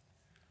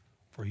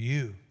 For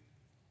you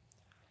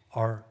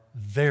are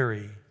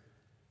very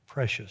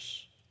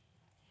precious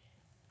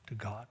to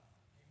God.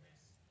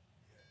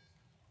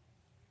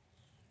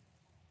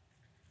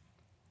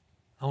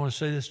 I want to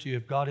say this to you.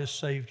 If God has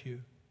saved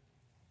you,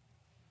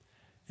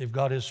 if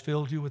God has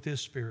filled you with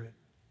His Spirit,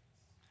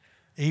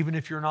 even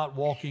if you're not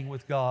walking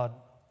with God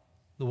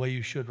the way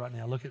you should right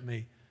now, look at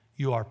me.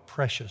 You are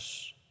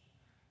precious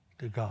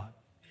to God.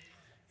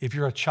 If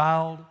you're a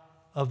child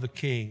of the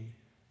King,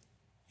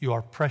 you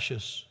are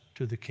precious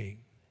to the King.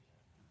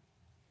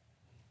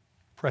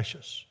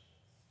 Precious.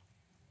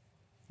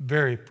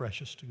 Very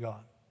precious to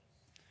God.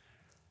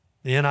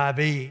 The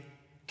NIV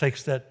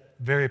takes that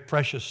very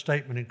precious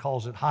statement and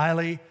calls it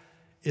highly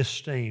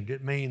esteemed.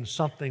 It means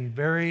something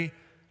very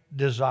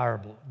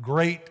desirable,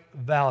 great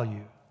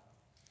value.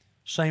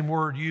 Same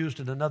word used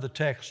in another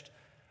text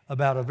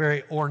about a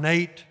very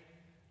ornate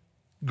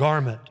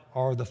garment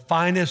or the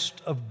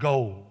finest of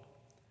gold.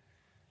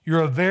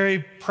 You're a very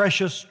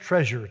precious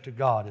treasure to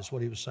God, is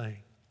what he was saying.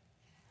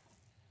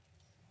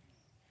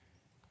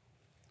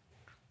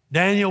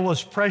 Daniel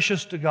was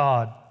precious to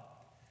God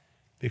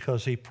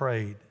because he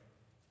prayed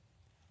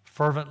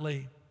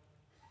fervently,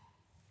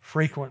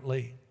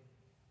 frequently,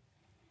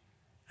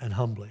 and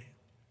humbly.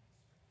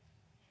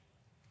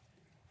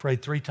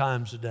 Prayed 3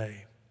 times a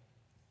day.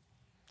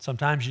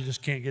 Sometimes you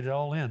just can't get it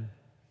all in.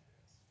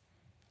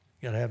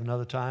 You got to have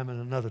another time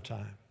and another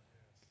time.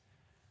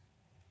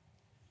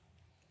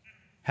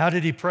 How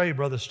did he pray,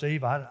 Brother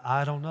Steve?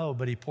 I don't know,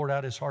 but he poured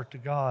out his heart to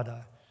God.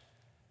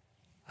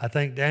 I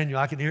think Daniel,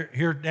 I can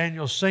hear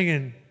Daniel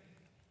singing,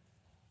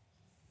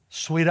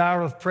 sweet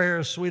hour of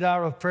prayer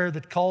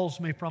that calls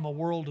me from a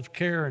world of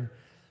care and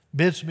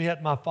bids me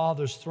at my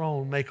Father's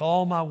throne, make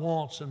all my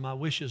wants and my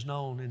wishes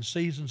known in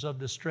seasons of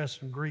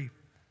distress and grief.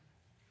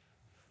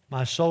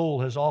 My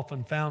soul has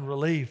often found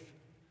relief,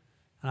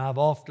 and I've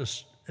often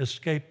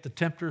escaped the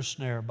tempter's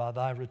snare by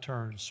thy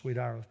return, sweet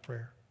hour of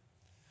prayer.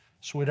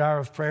 Sweet hour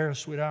of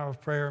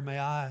prayer, may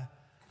I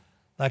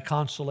thy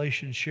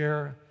consolation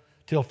share,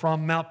 till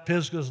from Mount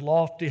Pisgah's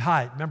lofty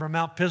height. Remember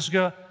Mount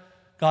Pisgah?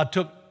 God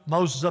took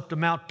Moses up to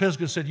Mount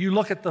Pisgah and said, you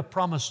look at the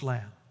promised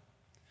land.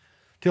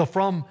 Till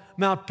from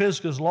Mount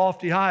Pisgah's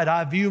lofty height,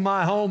 I view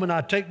my home and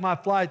I take my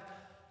flight.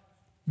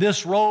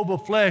 This robe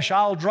of flesh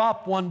I'll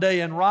drop one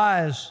day and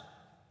rise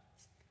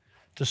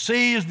to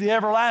seize the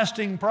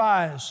everlasting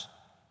prize.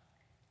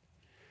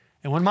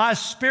 And when my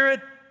spirit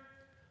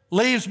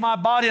leaves my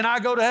body and I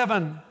go to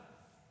heaven,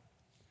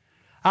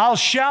 I'll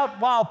shout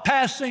while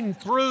passing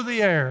through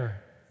the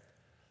air,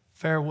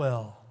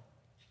 farewell,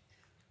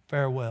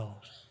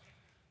 farewell,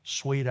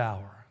 sweet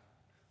hour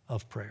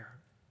of prayer.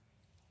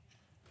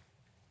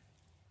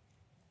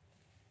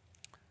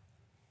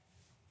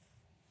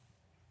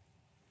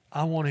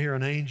 I want to hear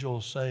an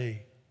angel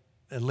say,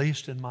 at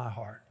least in my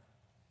heart,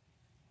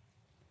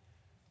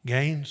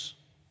 Gaines,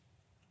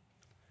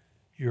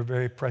 you're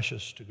very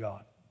precious to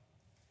God.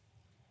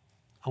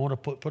 I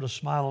want to put a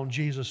smile on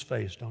Jesus'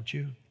 face, don't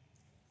you?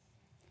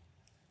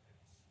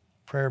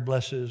 Prayer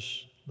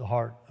blesses the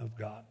heart of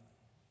God.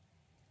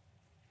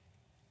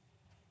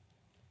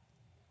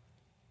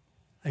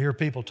 I hear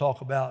people talk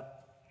about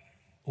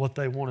what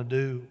they want to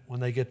do when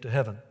they get to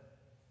heaven,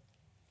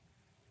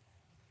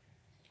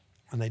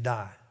 when they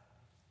die.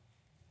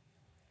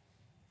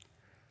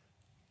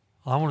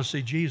 I want to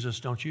see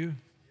Jesus, don't you?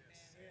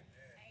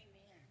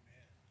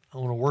 I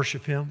want to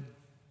worship Him.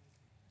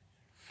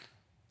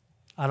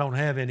 I don't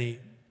have any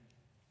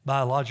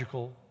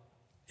biological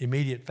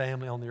immediate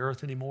family on the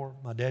earth anymore.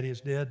 My daddy is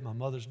dead, my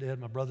mother's dead,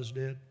 my brother's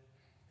dead.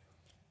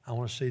 I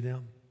want to see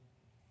them.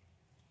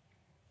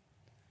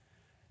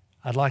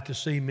 I'd like to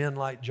see men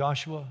like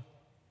Joshua,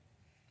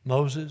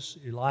 Moses,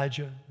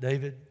 Elijah,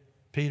 David,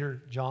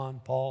 Peter,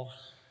 John, Paul.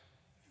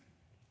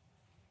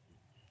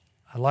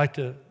 I'd like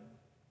to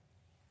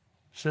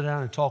sit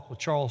down and talk with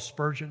Charles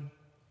Spurgeon.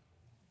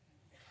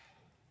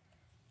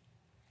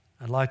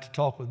 I'd like to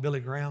talk with Billy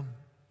Graham.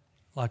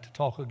 I'd like to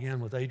talk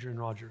again with Adrian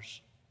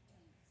Rogers.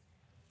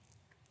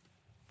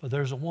 But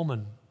there's a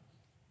woman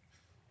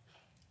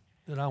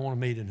that I want to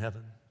meet in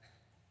heaven.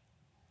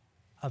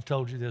 I've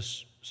told you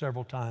this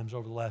several times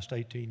over the last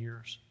 18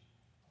 years.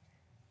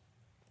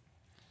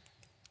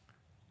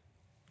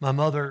 My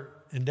mother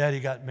and Daddy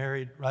got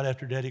married right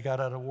after Daddy got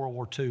out of World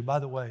War II. By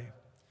the way,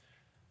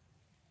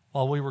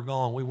 while we were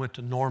gone, we went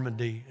to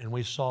Normandy and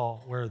we saw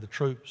where the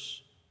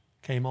troops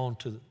came on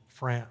to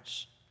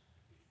France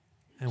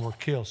and were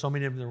killed. So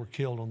many of them were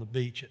killed on the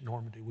beach at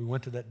Normandy. We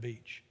went to that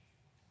beach.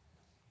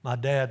 My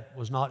dad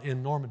was not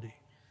in Normandy,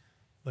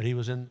 but he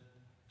was in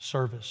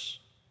service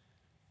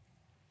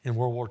in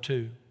World War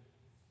II.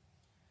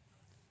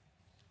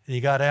 And he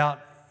got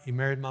out, he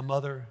married my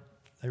mother.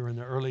 They were in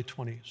their early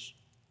 20s.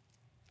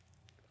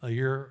 A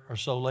year or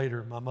so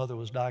later, my mother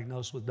was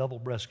diagnosed with double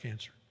breast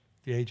cancer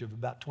at the age of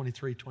about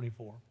 23,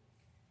 24.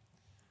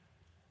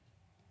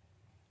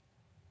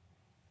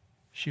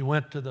 She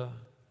went to the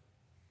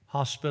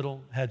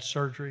hospital, had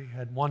surgery,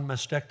 had 1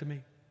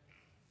 mastectomy.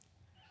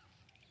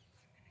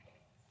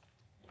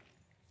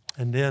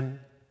 And then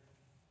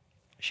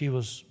she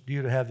was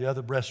due to have the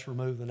other breast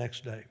removed the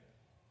next day.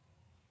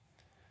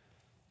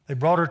 They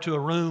brought her to a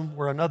room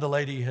where another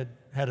lady had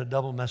had a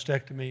double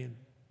mastectomy and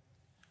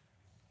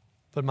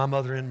put my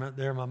mother in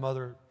there. My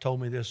mother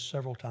told me this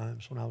several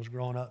times when I was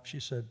growing up. She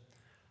said,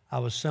 I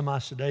was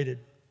semi-sedated.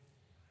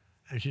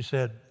 And she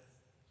said,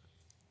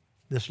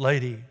 this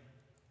lady,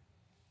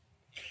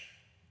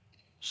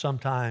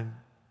 sometime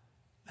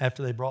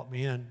after they brought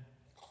me in,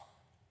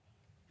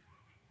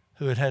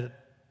 who had had a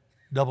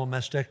double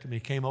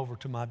mastectomy, came over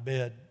to my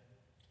bed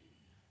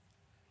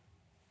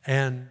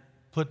and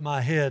put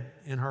my head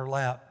in her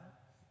lap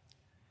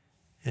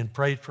and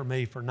prayed for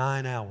me for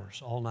 9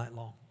 hours all night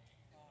long.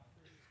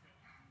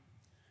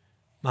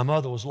 My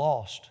mother was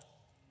lost.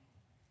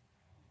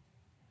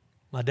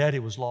 My daddy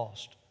was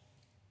lost.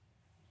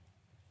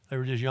 They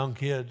were just young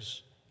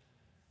kids.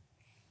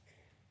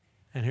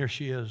 And here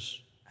she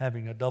is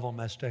having a double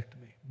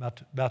mastectomy,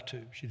 about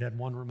to. She'd had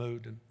one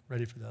removed and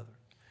ready for the other.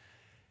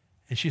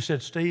 And she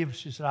said, Steve,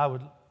 she said, I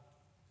would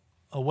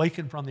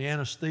awaken from the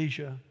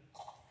anesthesia,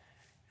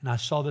 and I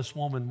saw this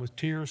woman with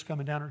tears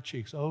coming down her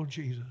cheeks. Oh,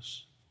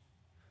 Jesus,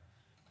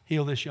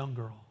 heal this young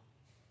girl.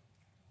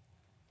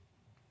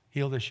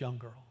 Heal this young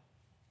girl.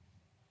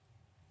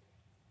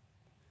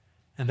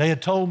 And they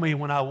had told me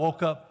when I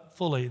woke up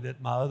fully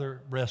that my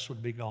other breast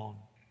would be gone.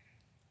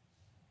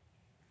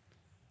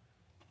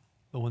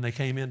 But when they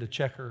came in to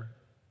check her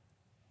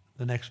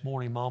the next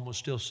morning, Mom was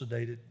still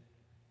sedated.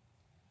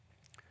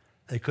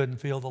 They couldn't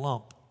feel the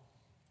lump.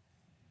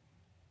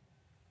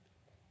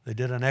 They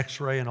did an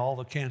x-ray and all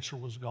the cancer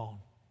was gone.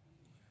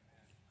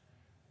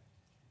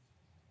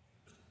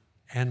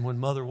 And when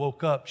Mother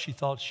woke up, she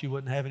thought she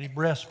wouldn't have any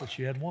breasts, but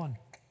she had one.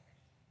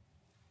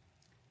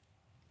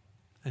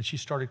 And she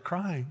started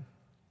crying.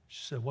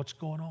 She said, what's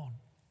going on?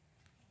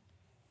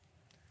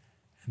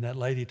 And that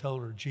lady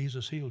told her,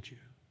 Jesus healed you.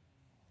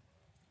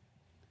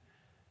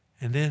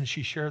 And then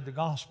she shared the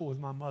gospel with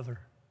my mother.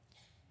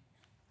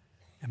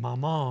 And my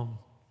mom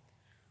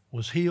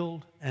was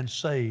healed and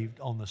saved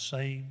on the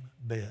same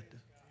bed.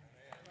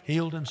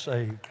 Healed and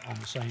saved on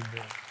the same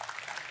bed.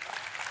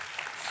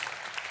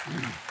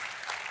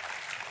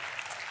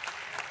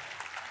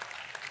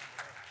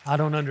 I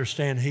don't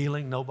understand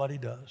healing. Nobody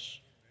does.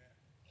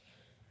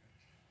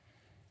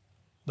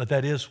 But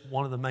that is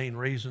one of the main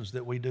reasons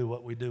that we do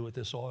what we do with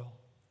this oil.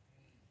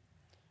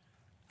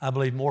 I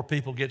believe more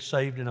people get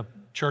saved in a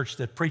church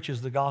that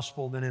preaches the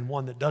gospel than in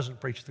one that doesn't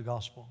preach the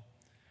gospel.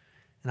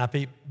 And I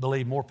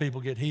believe more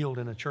people get healed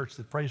in a church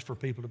that prays for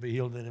people to be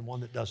healed than in one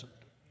that doesn't.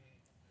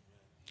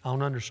 I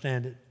don't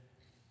understand it.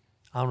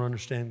 I don't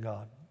understand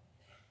God.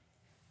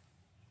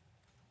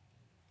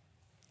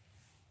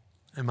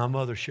 And my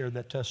mother shared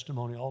that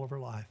testimony all of her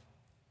life.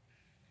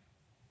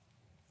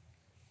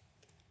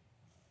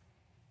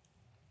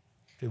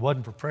 If it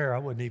wasn't for prayer, I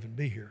wouldn't even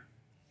be here.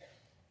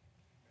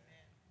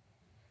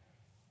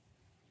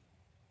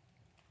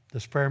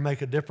 Does prayer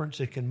make a difference?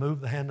 It can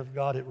move the hand of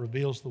God. It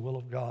reveals the will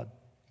of God.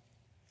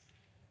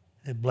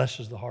 It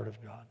blesses the heart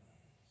of God.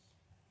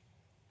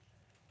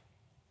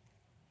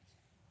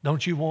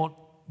 Don't you want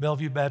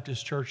Bellevue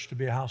Baptist Church to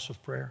be a house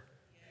of prayer?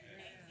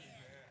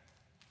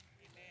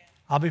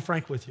 I'll be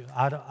frank with you.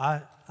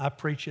 I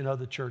preach in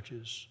other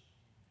churches.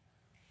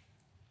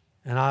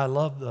 And I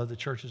love the other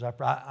churches.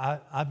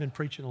 I've been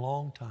preaching a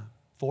long time,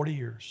 40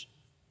 years.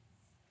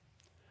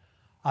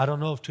 I don't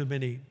know of too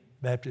many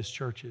Baptist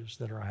churches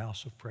that are a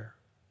house of prayer.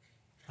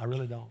 I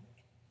really don't.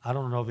 I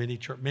don't know of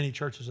many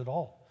churches at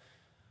all.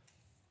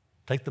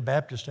 Take the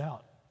Baptist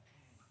out.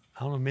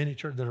 I don't know of many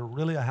churches that are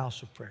really a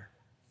house of prayer.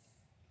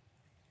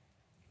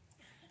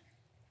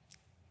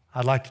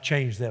 I'd like to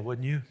change that,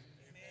 wouldn't you?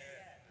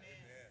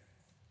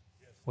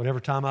 Whatever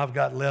time I've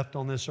got left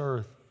on this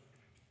earth,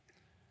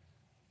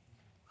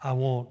 I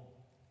want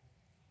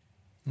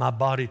my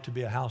body to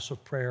be a house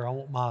of prayer. I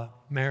want my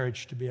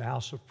marriage to be a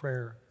house of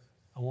prayer.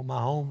 I want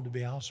my home to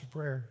be a house of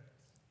prayer.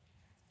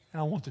 And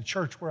I want the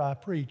church where I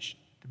preach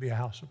to be a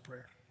house of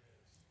prayer.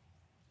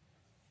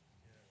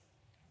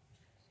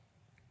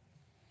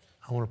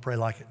 I want to pray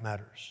like it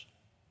matters.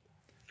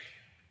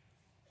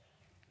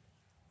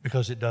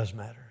 Because it does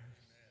matter.